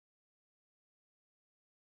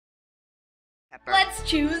Let's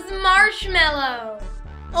choose Marshmallow.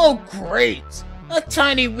 Oh, great! A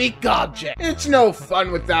tiny weak object. It's no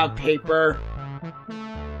fun without paper.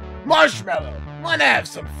 Marshmallow, wanna have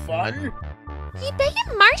some fun? You bet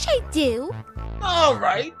your marsh I do.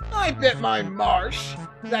 Alright, I bet my marsh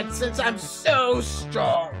that since I'm so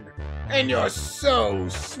strong and you're so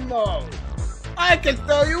small, I can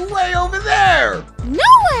throw you way over there! No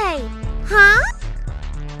way! Huh?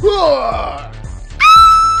 Hua!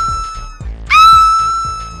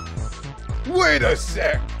 Wait a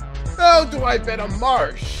sec! How do I bet a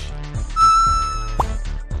marsh?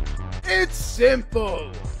 It's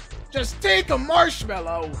simple! Just take a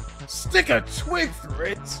marshmallow, stick a twig through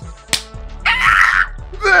it,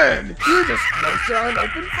 then you just place it on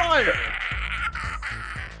open fire.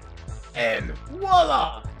 And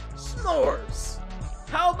voila! S'mores!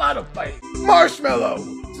 How about a bite? Marshmallow!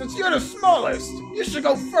 Since you're the smallest, you should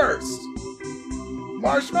go first!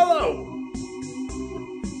 Marshmallow!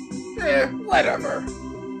 Whatever.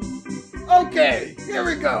 Okay, here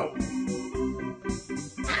we go.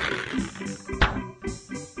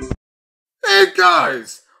 Hey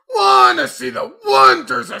guys! Wanna see the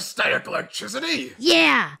wonders of static electricity?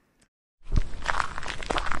 Yeah.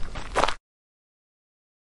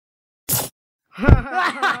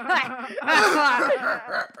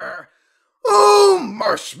 Oh,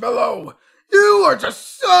 Marshmallow! You are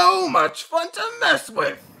just so much fun to mess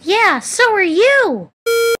with! Yeah, so are you.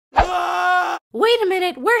 Wait a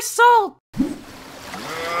minute, where's Salt?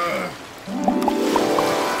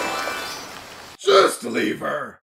 Just leave her.